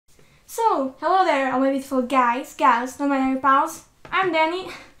So, hello there, all my beautiful guys, gals, non-binary pals. I'm Danny,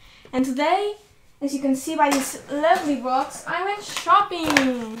 and today, as you can see by this lovely box, I went shopping.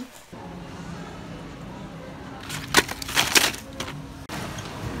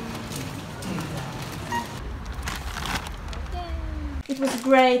 It was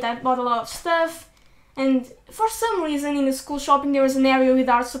great. I bought a lot of stuff, and for some reason in the school shopping there was an area with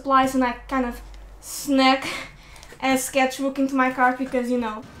art supplies, and I kind of snuck a sketchbook into my cart because, you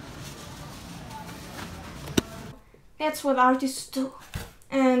know, that's what artists do.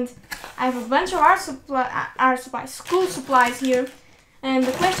 And I have a bunch of art supplies, school supplies here, and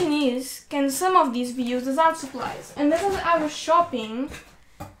the question is, can some of these be used as art supplies? And as I was shopping,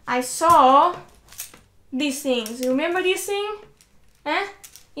 I saw these things. You remember this thing? Huh?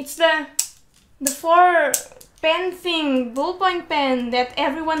 It's the 4-pen thing, ballpoint pen that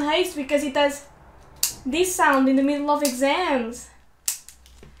everyone hates because it does this sound in the middle of exams.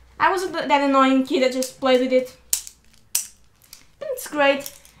 I wasn't that annoying kid that just played with it. It's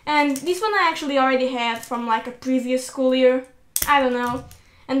great. And this one I actually already had from like a previous school year. I don't know.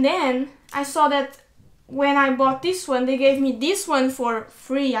 And then I saw that when I bought this one, they gave me this one for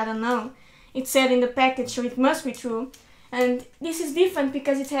free. I don't know. It said in the package, so it must be true. And this is different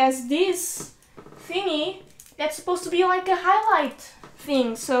because it has this thingy that's supposed to be like a highlight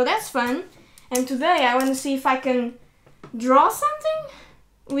thing. So that's fun. And today I want to see if I can draw something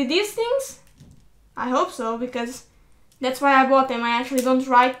with these things. I hope so, because that's why I bought them. I actually don't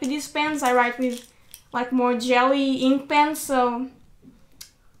write with these pens. I write with like more jelly ink pens. So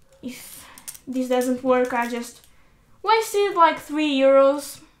if this doesn't work, I just wasted like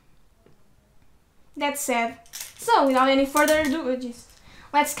 €3. That's sad. So without any further ado,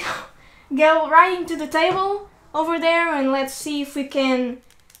 let's go right into the table over there and let's see if we can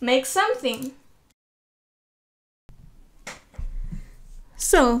make something.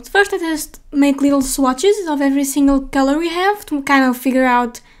 So first I just make little swatches of every single color we have to kind of figure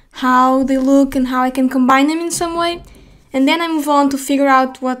out how they look and how I can combine them in some way. And then I move on to figure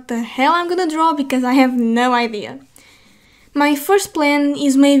out what the hell I'm gonna draw because I have no idea. My first plan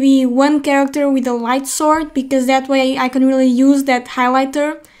is maybe one character with a light sword, because that way I can really use that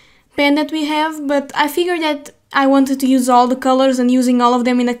highlighter pen that we have, but I figured that I wanted to use all the colors and using all of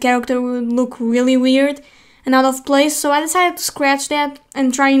them in a character would look really weird and out of place, so I decided to scratch that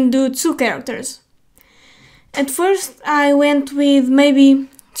and try and do 2 characters. At first I went with maybe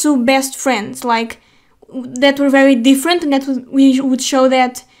 2 best friends, like that were very different, and that we would show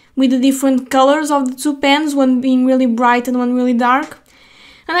that with the different colors of the 2 pens, one being really bright and one really dark.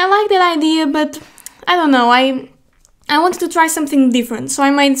 And I like that idea, but I don't know, I wanted to try something different, so I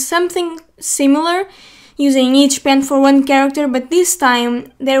made something similar using each pen for one character, but this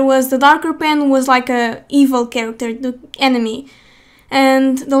time there was the darker pen was like a evil character, the enemy,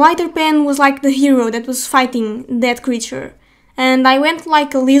 and the lighter pen was like the hero that was fighting that creature. And I went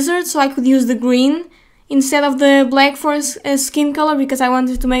like a lizard, so I could use the green instead of the black for a skin color, because I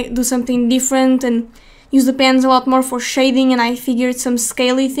wanted to do something different and use the pens a lot more for shading, and I figured some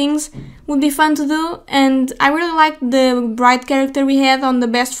scaly things would be fun to do. And I really liked the bright character we had on the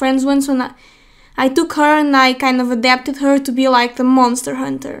best friends one, so I took her and I kind of adapted her to be like the monster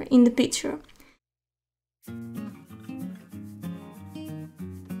hunter in the picture.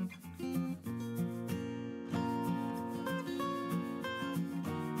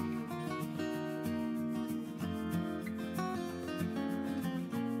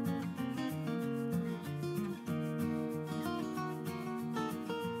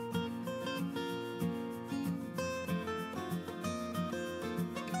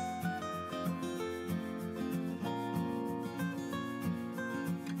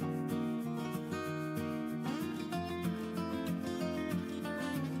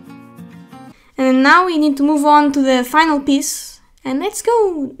 And now we need to move on to the final piece. And let's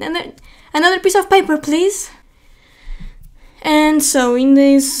go! Another piece of paper, please! And so, in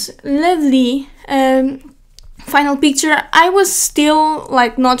this lovely final picture, I was still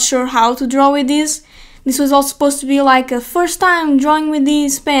like not sure how to draw with this. This was all supposed to be like a first time drawing with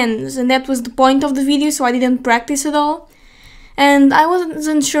these pens, and that was the point of the video, so I didn't practice at all. And I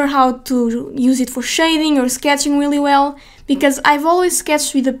wasn't sure how to use it for shading or sketching really well, because I've always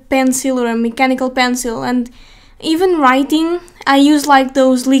sketched with a pencil or a mechanical pencil, and even writing, I use like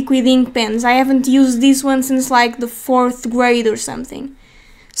those liquid ink pens. I haven't used this one since like the 4th grade or something.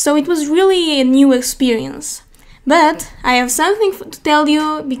 So it was really a new experience. But I have something to tell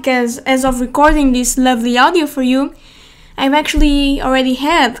you, because as of recording this lovely audio for you, I've actually already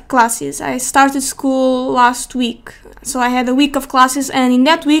had classes. I started school last week, so I had a week of classes, and in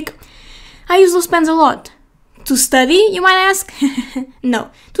that week I use those pens a lot. To study, you might ask?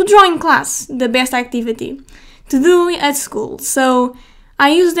 No, to draw in class, the best activity to do at school. So I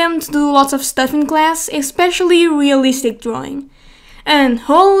use them to do lots of stuff in class, especially realistic drawing. And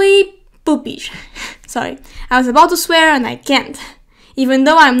holy poopies. Sorry, I was about to swear and I can't. Even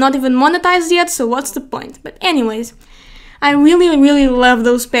though I'm not even monetized yet, so what's the point? But anyways, I really love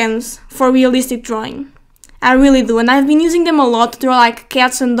those pens for realistic drawing. I really do, and I've been using them a lot to draw like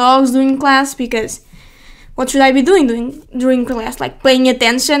cats and dogs during class, because what should I be doing during class? Like paying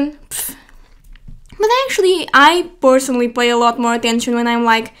attention? Pfft. But actually, I personally pay a lot more attention when I'm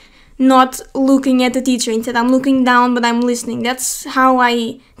like not looking at the teacher. Instead, I'm looking down, but I'm listening. That's how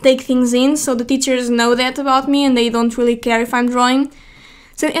I take things in, so the teachers know that about me and they don't really care if I'm drawing.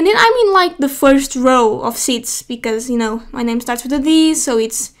 So, and then I'm in like the first row of seats because, you know, my name starts with a D, so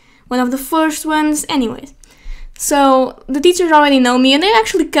it's one of the first ones. Anyways, so the teachers already know me and they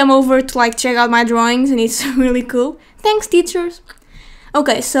actually come over to like check out my drawings, and it's really cool. Thanks, teachers.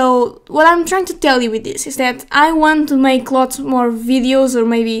 Okay, so what I'm trying to tell you with this is that I want to make lots more videos, or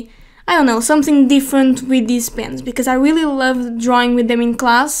maybe, I don't know, something different with these pens, because I really love drawing with them in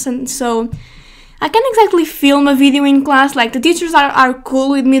class, and so I can't exactly film a video in class. Like, the teachers are cool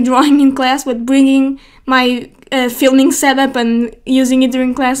with me drawing in class, but bringing my filming setup and using it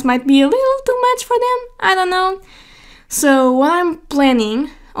during class might be a little too much for them. I don't know. So what I'm planning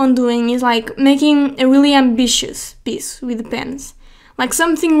on doing is like making a really ambitious piece with the pens. Like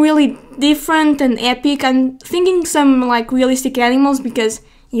something really different and epic. I'm thinking some like realistic animals, because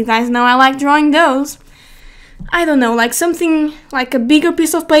you guys know I like drawing those. I don't know, like something like a bigger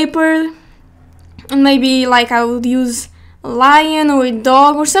piece of paper, and maybe like I would use a lion or a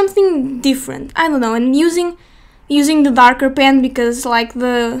dog or something different. I don't know, and using the darker pen, because like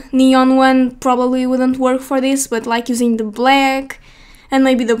the neon one probably wouldn't work for this, but like using the black and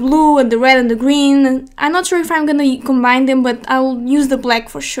maybe the blue and the red and the green. I'm not sure if I'm gonna combine them, but I'll use the black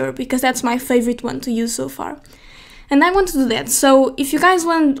for sure, because that's my favorite one to use so far. And I want to do that. So if you guys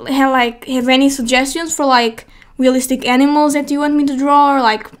have any suggestions for like realistic animals that you want me to draw, or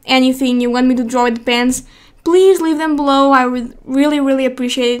like anything you want me to draw with pens, please leave them below. I would really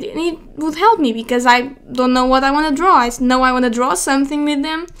appreciate it, and it would help me because I don't know what I want to draw. I know I want to draw something with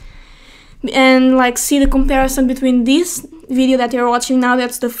them, and like see the comparison between this video that you're watching now,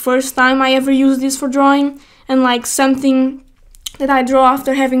 that's the first time I ever used this for drawing, and like something that I draw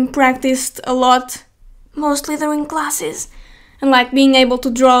after having practiced a lot, mostly during classes, and like being able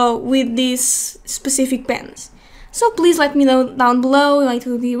to draw with these specific pens. So please let me know down below, like, it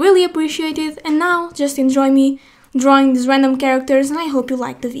would be really appreciated. And now just enjoy me drawing these random characters, and I hope you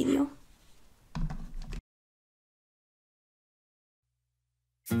like the video.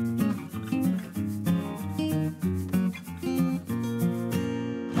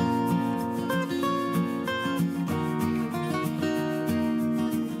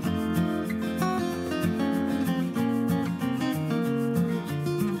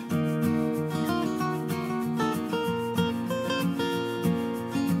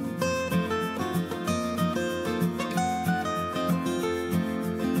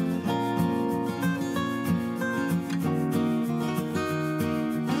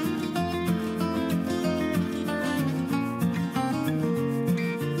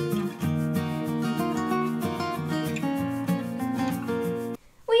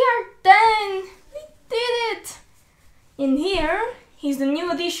 In here, he's the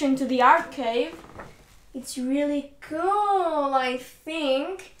new addition to the art cave. It's really cool, I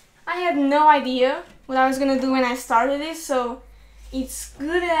think. I had no idea what I was gonna do when I started this, so it's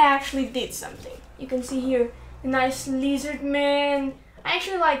good that I actually did something. You can see here the nice lizard man. I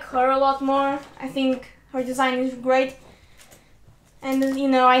actually like her a lot more. I think her design is great. And you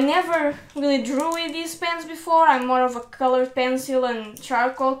know, I never really drew with these pens before. I'm more of a colored pencil and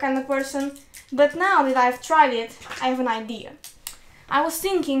charcoal kind of person. But now that I've tried it, I have an idea. I was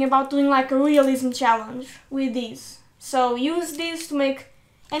thinking about doing like a realism challenge with these. So use these to make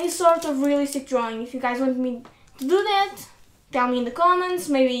any sort of realistic drawing. If you guys want me to do that, tell me in the comments.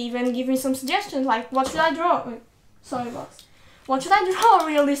 Maybe even give me some suggestions, like what should I draw? Sorry, boss. What should I draw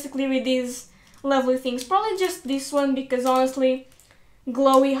realistically with these lovely things? Probably just this one, because honestly,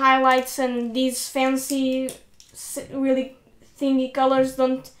 glowy highlights and these fancy, really thingy colors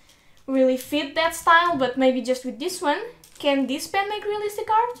don't really fit that style, but maybe just with this one. Can this pen make realistic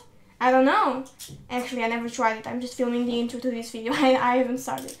art? I don't know. Actually, I never tried it. I'm just filming the intro to this video. I haven't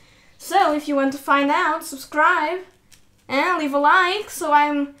started. So if you want to find out, subscribe and leave a like, so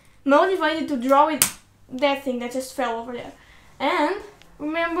I'm motivated to draw with that thing that just fell over there. And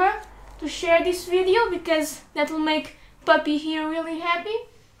remember to share this video, because that will make Puppy here really happy.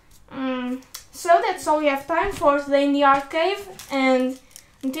 So that's all we have time for today in the art cave, and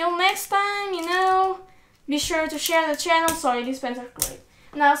until next time, you know, be sure to share the channel. Sorry, these pens are great.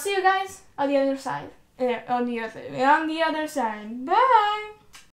 And I'll see you guys on the other side. On the other side. Bye!